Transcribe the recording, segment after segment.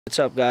What's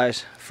up,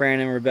 guys? Fran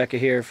and Rebecca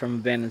here from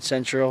Abandoned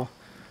Central.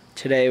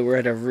 Today we're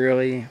at a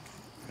really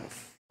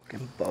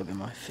fucking bug in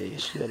my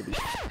face. You gotta be.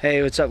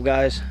 Hey, what's up,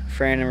 guys?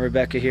 Fran and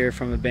Rebecca here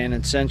from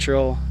Abandoned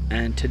Central,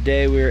 and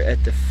today we're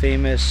at the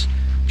famous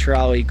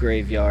Trolley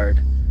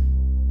graveyard.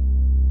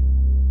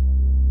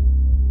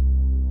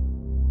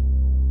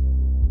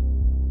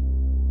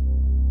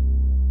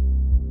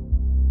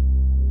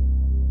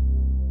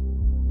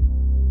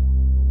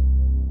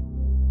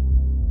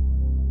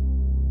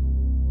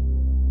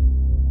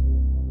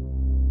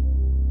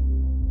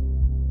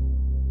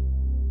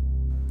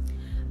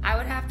 I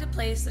would have to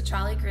place the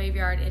Trolley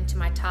graveyard into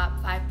my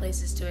top 5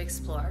 places to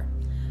explore.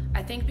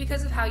 I think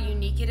because of how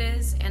unique it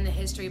is and the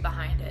history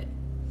behind it.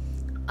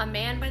 A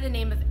man by the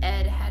name of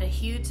Ed had a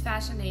huge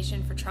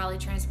fascination for trolley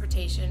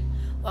transportation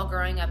while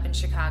growing up in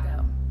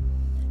Chicago.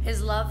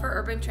 His love for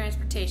urban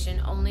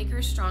transportation only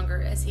grew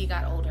stronger as he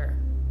got older.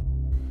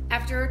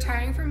 After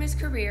retiring from his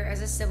career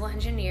as a civil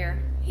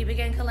engineer, he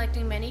began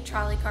collecting many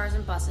trolley cars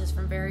and buses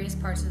from various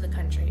parts of the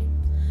country.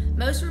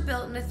 Most were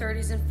built in the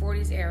 30s and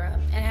 40s era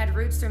and had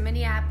routes through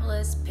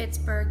Minneapolis,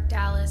 Pittsburgh,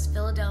 Dallas,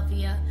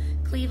 Philadelphia,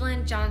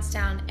 Cleveland,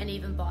 Johnstown, and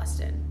even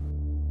Boston.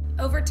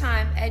 Over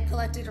time, Ed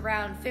collected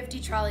around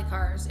 50 trolley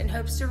cars in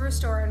hopes to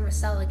restore and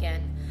resell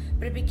again,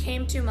 but it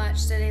became too much,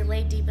 so they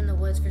lay deep in the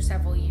woods for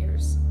several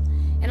years.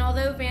 And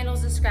although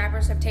vandals and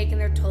scrappers have taken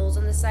their tolls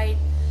on the site,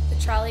 the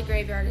Trolley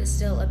graveyard is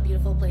still a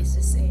beautiful place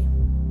to see.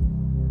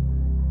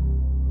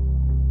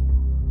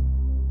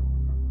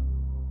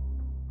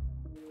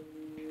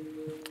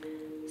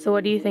 So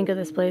what do you think of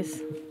this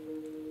place?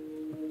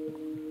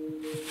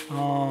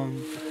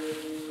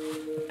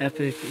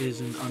 Epic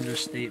is an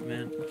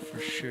understatement for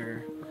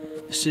sure.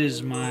 This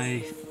is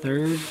my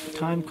 3rd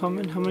time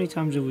coming. How many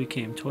times have we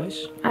came?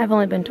 Twice? I've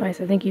only been twice.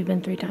 I think you've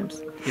been 3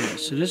 times. Yeah,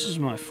 so this is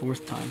my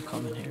 4th time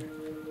coming here.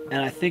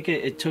 And I think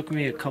it took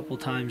me a couple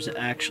times to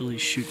actually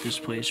shoot this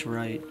place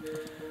right.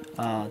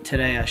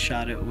 Today I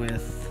shot it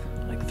with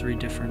like 3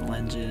 different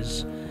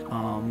lenses,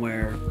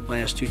 where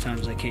last 2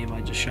 times I came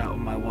I just shot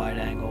with my wide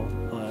angle.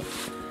 But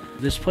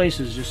this place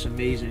is just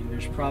amazing.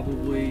 There's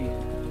probably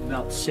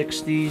about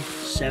 60,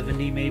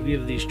 70 maybe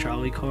of these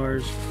trolley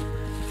cars.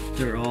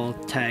 They're all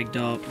tagged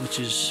up, which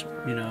is,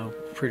 you know,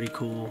 pretty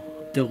cool.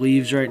 The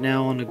leaves right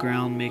now on the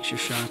ground makes your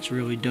shots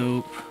really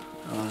dope.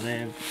 They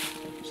have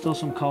still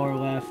some color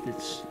left.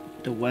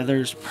 The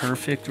weather's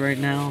perfect right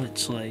now.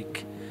 It's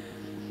like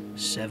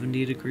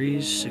 70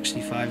 degrees,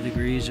 65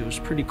 degrees. It was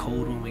pretty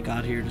cold when we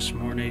got here this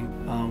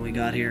morning. We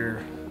got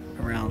here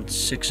around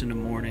 6 in the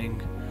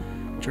morning,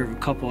 drove a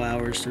couple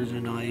hours through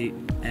the night,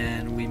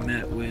 and we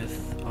met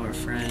with our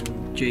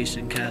friend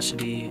Jayson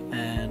Cassidy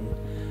and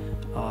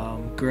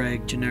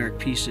Greg Generic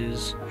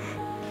Pieces.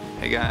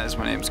 Hey guys,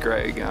 my name's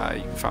Greg. You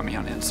can find me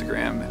on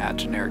Instagram at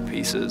Generic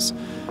Pieces.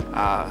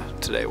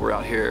 Today we're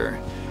out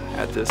here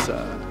at this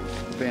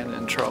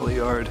abandoned trolley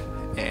yard,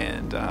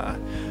 and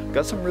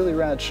got some really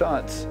rad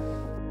shots.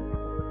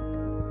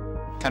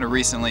 Kind of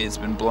recently it's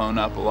been blown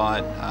up a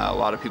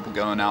lot of people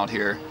going out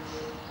here,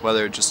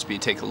 whether it just to be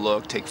take a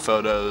look, take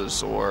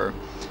photos, or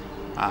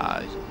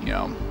you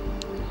know,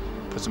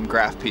 put some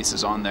graph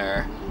pieces on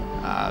there,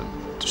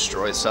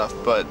 destroy stuff.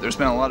 But there's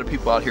been a lot of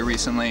people out here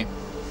recently.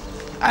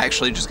 I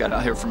actually just got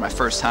out here for my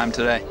first time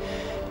today,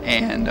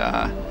 and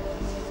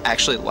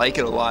actually like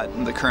it a lot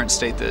in the current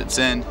state that it's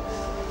in,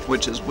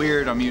 which is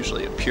weird. I'm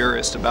usually a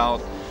purist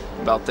about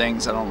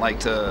things. I don't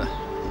like to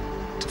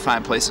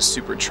find places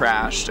super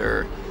trashed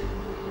or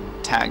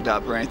tagged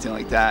up or anything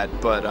like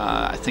that, but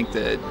I think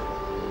that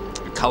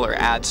the color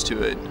adds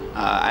to it.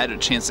 I had a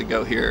chance to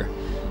go here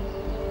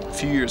a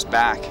few years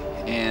back,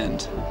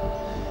 and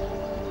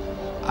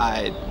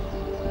I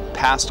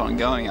passed on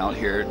going out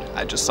here.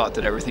 I just thought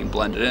that everything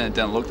blended in. It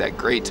didn't look that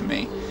great to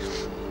me.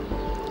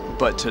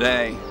 But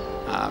today,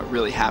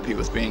 really happy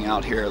with being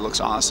out here. It looks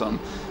awesome.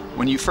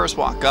 When you first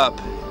walk up,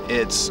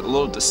 it's a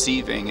little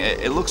deceiving.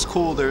 It looks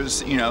cool.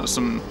 There's, you know,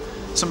 some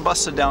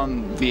busted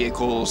down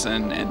vehicles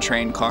and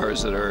train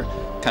cars that are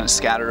kind of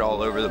scattered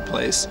all over the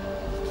place,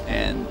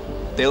 and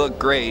they look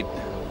great,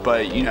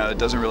 but you know, it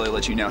doesn't really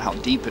let you know how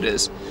deep it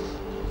is.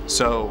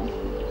 So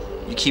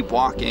you keep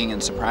walking,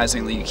 and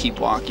surprisingly you keep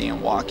walking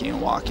and walking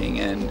and walking,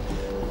 and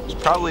it's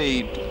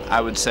probably, I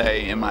would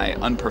say, in my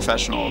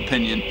unprofessional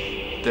opinion,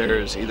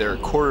 there's either a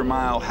quarter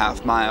mile,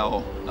 half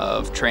mile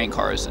of train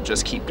cars that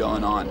just keep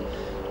going on,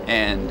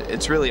 and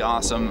it's really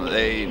awesome.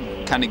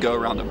 They kind of go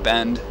around a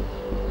bend,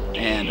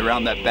 and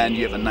around that bend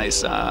you have a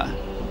nice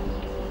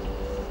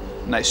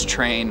nice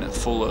train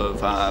full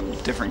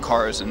of different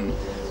cars, and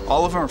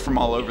all of them are from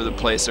all over the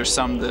place. There's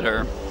some that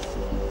are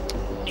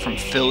from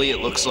Philly, it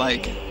looks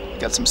like.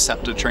 Got some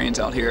SEPTA trains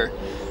out here.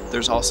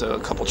 There's also a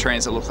couple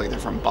trains that look like they're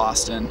from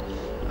Boston,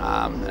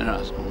 and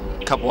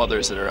a couple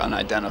others that are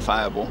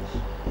unidentifiable.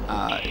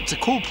 It's a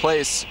cool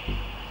place.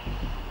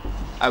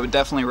 I would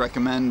definitely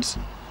recommend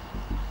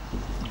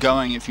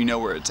going if you know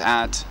where it's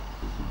at.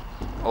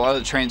 A lot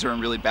of the trains are in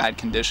really bad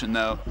condition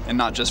though, and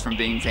not just from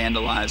being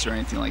vandalized or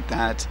anything like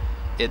that.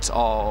 It's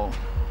all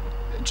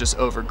just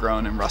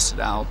overgrown and rusted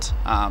out.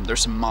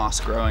 There's some moss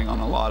growing on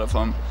a lot of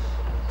them.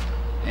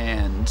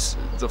 and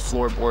the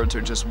floorboards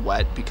are just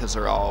wet because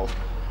they're all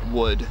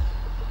wood.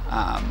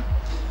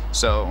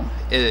 So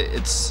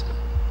it's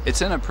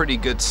in a pretty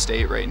good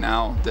state right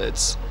now.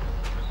 That's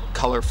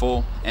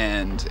colorful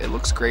and it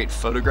looks great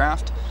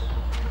photographed,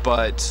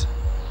 but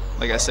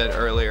like I said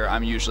earlier,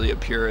 I'm usually a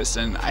purist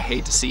and I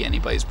hate to see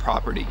anybody's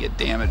property get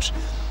damaged,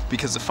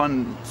 because the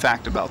fun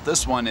fact about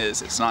this one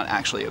is it's not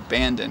actually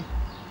abandoned.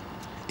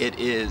 It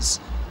is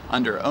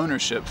under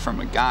ownership from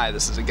a guy.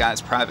 This is a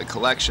guy's private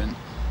collection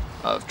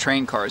of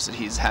train cars that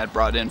he's had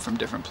brought in from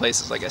different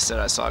places. Like I said,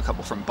 I saw a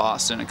couple from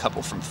Boston, a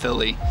couple from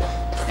Philly,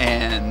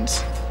 and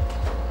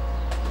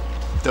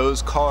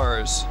those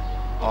cars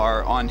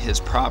are on his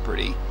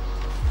property.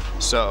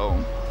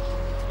 So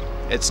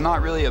it's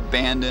not really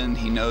abandoned.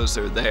 He knows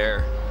they're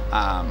there,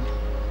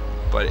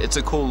 but it's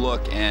a cool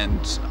look,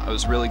 and I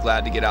was really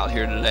glad to get out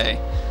here today.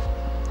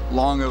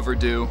 Long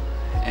overdue,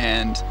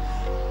 and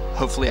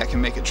hopefully I can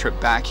make a trip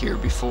back here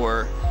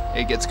before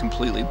it gets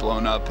completely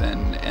blown up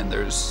and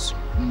there's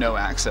no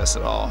access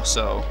at all.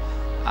 So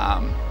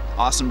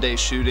awesome day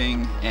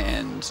shooting,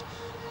 and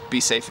be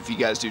safe if you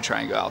guys do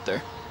try and go out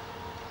there.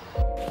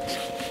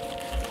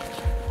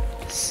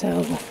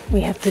 So we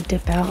have to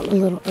dip out a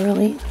little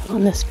early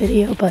on this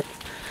video, but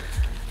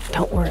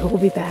don't worry, we'll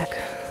be back.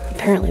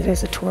 Apparently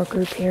there's a tour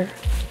group here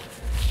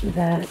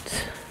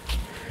that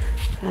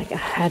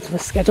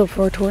was scheduled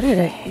for a tour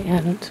today,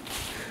 and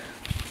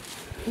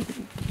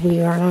we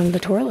aren't on the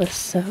tour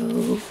list,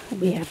 so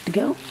we have to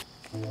go.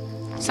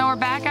 So we're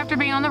back after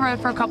being on the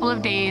road for a couple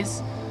of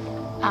days.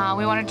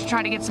 We wanted to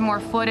try to get some more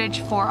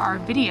footage for our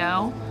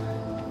video.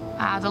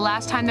 The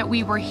last time that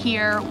we were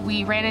here,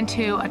 we ran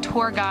into a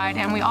tour guide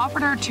and we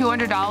offered her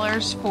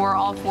 $200 for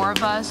all 4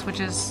 of us, which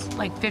is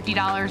like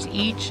 $50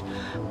 each,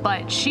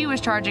 but she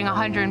was charging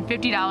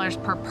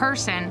 $150 per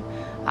person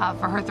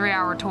for her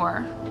 3-hour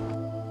tour.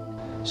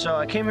 So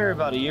I came here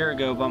about a year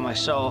ago by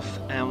myself,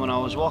 and when I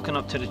was walking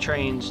up to the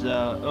trains,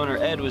 the owner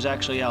Ed was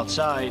actually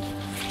outside.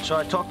 So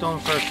I talked to him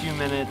for a few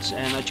minutes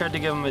and I tried to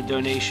give him a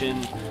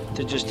donation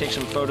to just take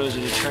some photos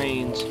of the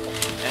trains,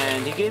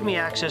 and he gave me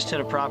access to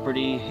the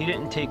property. He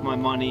didn't take my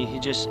money, he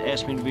just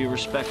asked me to be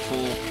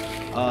respectful,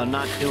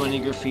 not do any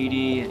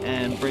graffiti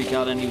and break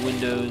out any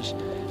windows,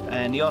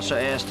 and he also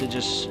asked to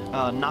just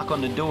knock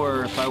on the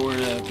door if I were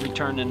to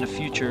return in the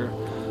future,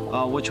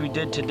 which we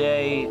did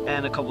today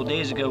and a couple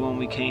days ago when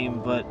we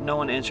came, but no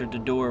one answered the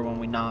door when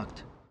we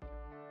knocked.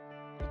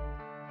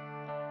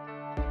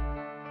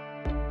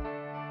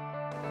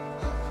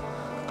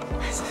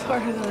 This is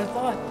harder than I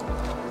thought.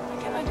 How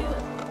can I do it?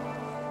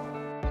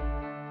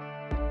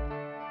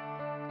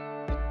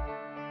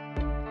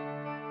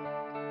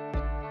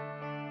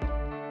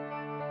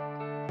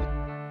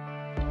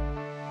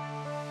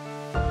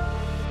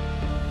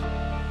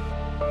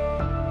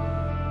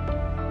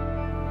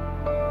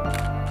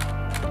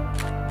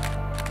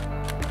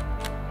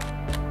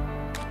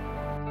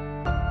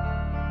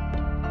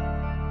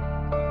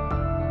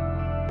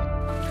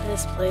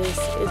 This place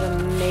is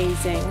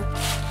amazing.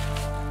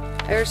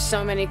 There's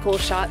so many cool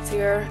shots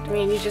here. I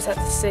mean, you just have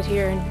to sit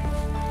here and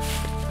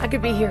I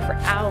could be here for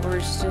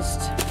hours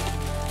just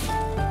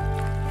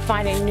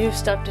finding new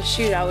stuff to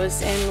shoot. I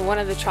was in one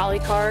of the trolley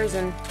cars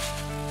and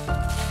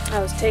I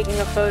was taking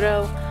a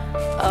photo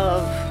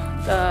of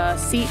the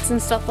seats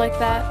and stuff like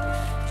that.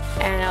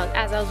 And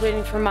as I was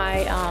waiting for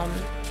my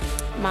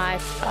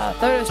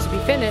photos to be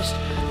finished,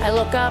 I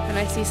look up and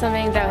I see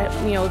something that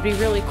would be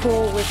really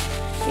cool with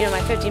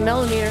my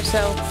 50mm.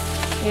 So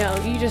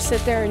you just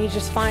sit there and you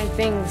just find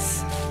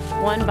things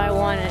one by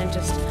one, and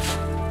just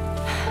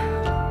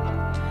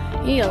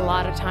you need a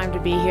lot of time to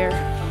be here.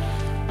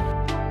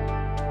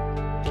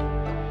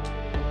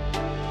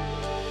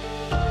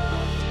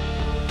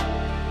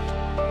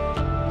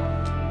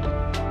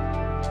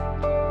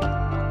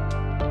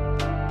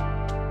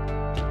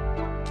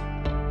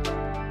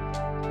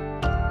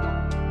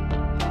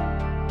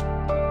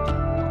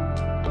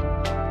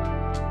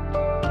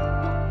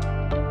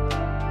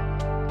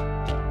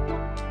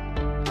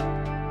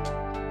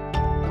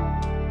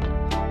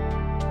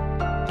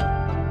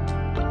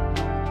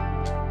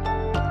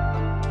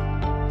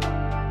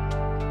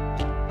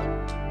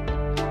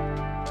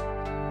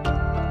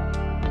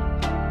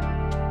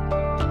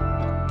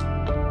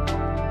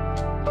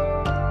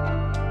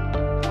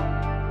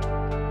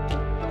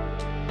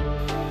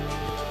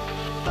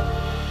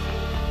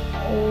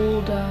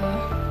 Old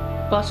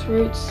bus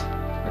routes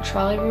or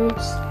trolley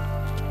routes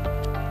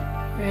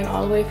ran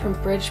all the way from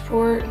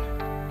Bridgeport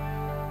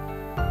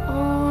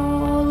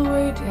all the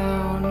way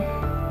down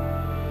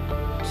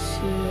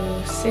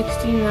to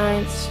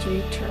 69th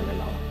Street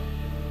Terminal.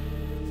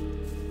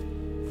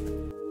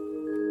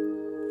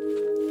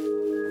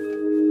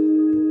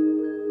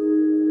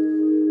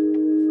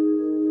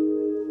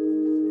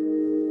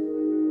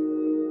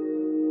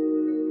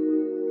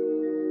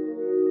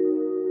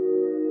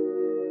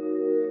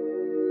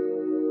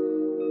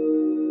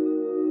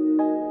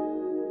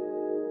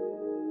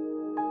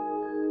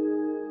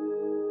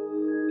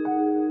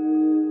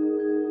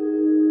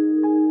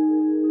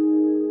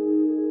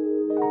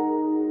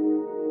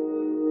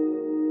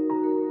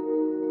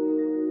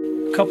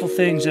 Couple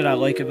things that I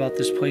like about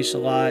this place a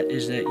lot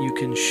is that you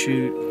can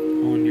shoot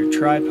on your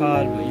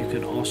tripod, but you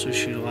can also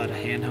shoot a lot of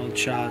handheld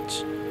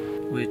shots,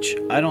 which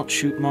I don't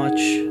shoot much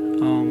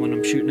when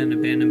I'm shooting in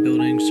abandoned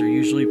buildings. They're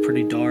usually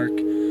pretty dark,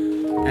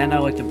 and I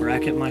like to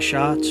bracket my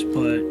shots,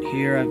 but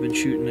here I've been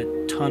shooting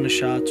a ton of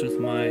shots with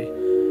my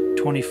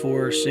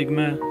 24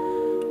 Sigma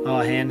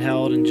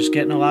handheld and just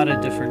getting a lot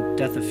of different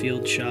depth of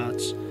field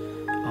shots.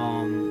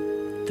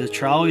 The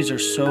trolleys are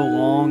so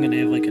long and they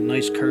have like a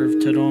nice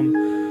curve to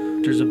them.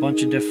 There's a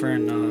bunch of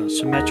different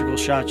symmetrical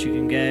shots you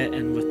can get,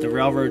 and with the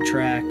railroad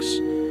tracks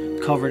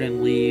covered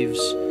in leaves,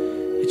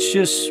 it's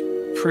just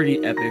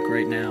pretty epic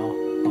right now,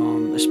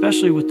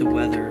 especially with the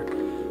weather.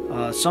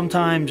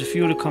 Sometimes if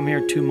you would have come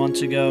here 2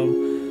 months ago,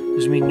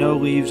 there's gonna be no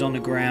leaves on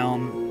the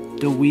ground.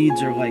 The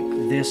weeds are like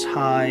this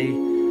high.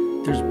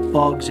 There's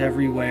bugs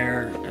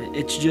everywhere.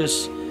 It's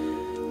just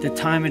the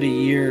time of the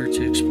year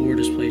to explore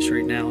this place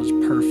right now is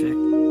perfect.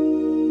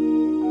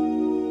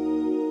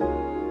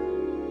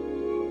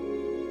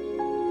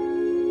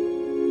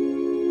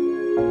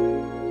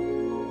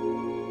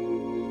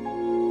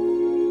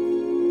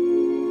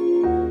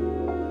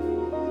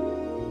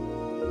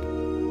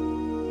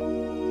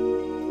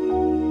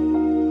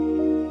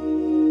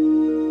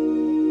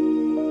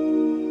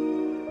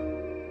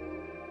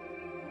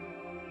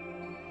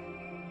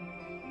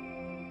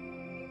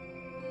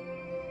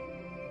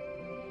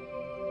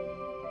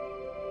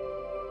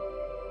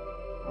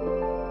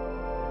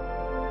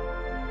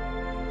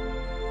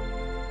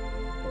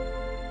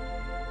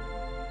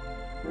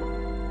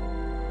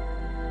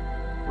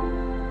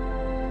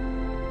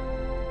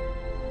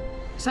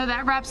 So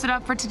that wraps it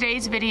up for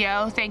today's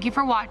video. Thank you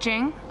for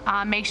watching.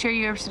 Make sure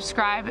you're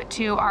subscribed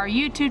to our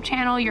YouTube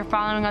channel, you're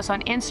following us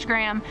on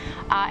Instagram,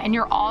 and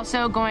you're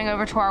also going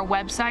over to our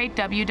website,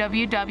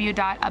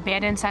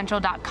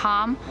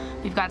 www.abandonedcentral.com.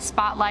 We've got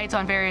spotlights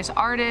on various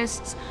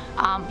artists,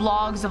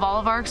 blogs of all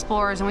of our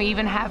explorers, and we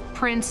even have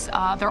prints.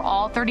 They're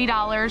all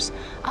 $30,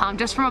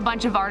 just from a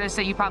bunch of artists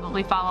that you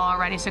probably follow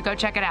already, so go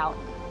check it out.